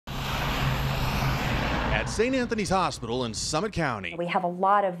St. Anthony's Hospital in Summit County. We have a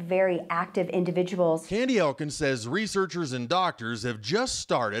lot of very active individuals. Candy Elkins says researchers and doctors have just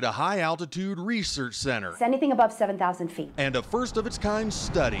started a high-altitude research center. It's anything above 7,000 feet. And a first-of-its-kind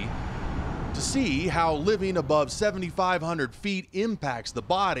study to see how living above 7,500 feet impacts the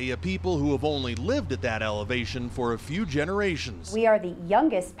body of people who have only lived at that elevation for a few generations. We are the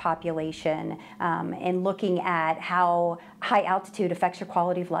youngest population in looking at how high altitude affects your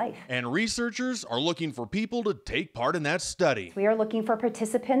quality of life. And researchers are looking for people to take part in that study. We are looking for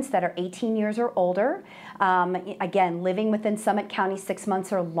participants that are 18 years or older, again, living within Summit County 6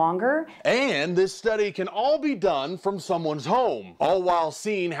 months or longer. And this study can all be done from someone's home, all while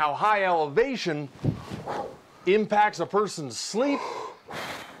seeing how high elevation impacts a person's sleep,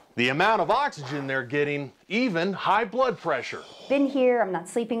 the amount of oxygen they're getting, even high blood pressure. Been here, I'm not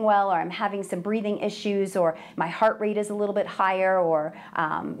sleeping well, or I'm having some breathing issues, or my heart rate is a little bit higher, or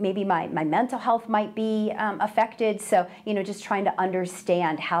maybe my mental health might be affected. So, just trying to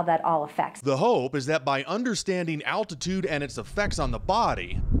understand how that all affects. The hope is that by understanding altitude and its effects on the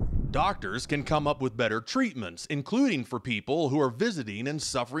body, doctors can come up with better treatments, including for people who are visiting and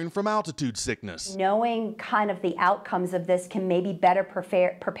suffering from altitude sickness. Knowing kind of the outcomes of this can maybe better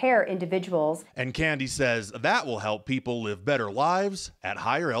prepare individuals. And Candy says that will help people live better lives at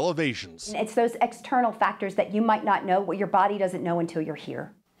higher elevations. It's those external factors that you might not know, what your body doesn't know until you're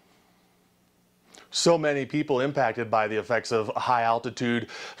here. So many people impacted by the effects of high altitude.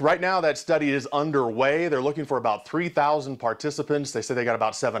 Right now, that study is underway. They're looking for about 3,000 participants. They say they got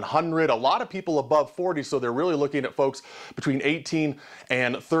about 700. A lot of people above 40, so they're really looking at folks between 18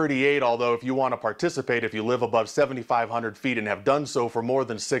 and 38. Although if you want to participate, if you live above 7,500 feet and have done so for more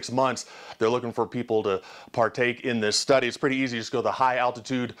than 6 months, they're looking for people to partake in this study. It's pretty easy. Just go to the High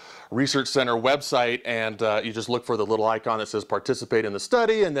Altitude Research Center website and you just look for the little icon that says participate in the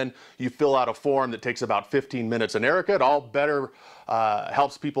study, and then you fill out a form that takes about 15 minutes. And Erica, it all better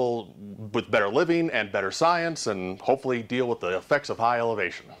helps people with better living and better science, and hopefully deal with the effects of high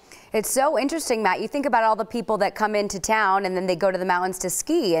elevation. It's so interesting, Matt. You think about all the people that come into town and then they go to the mountains to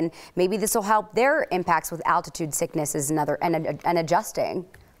ski, and maybe this will help their impacts with altitude sickness and adjusting.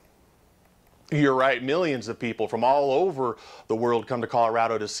 You're right. Millions of people from all over the world come to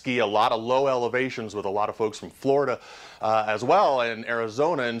Colorado to ski. A lot of low elevations with a lot of folks from Florida as well, and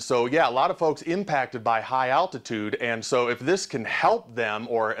Arizona. And so, yeah, a lot of folks impacted by high altitude. And so if this can help them,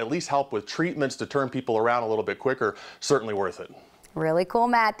 or at least help with treatments to turn people around a little bit quicker, certainly worth it. Really cool,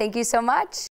 Matt. Thank you so much.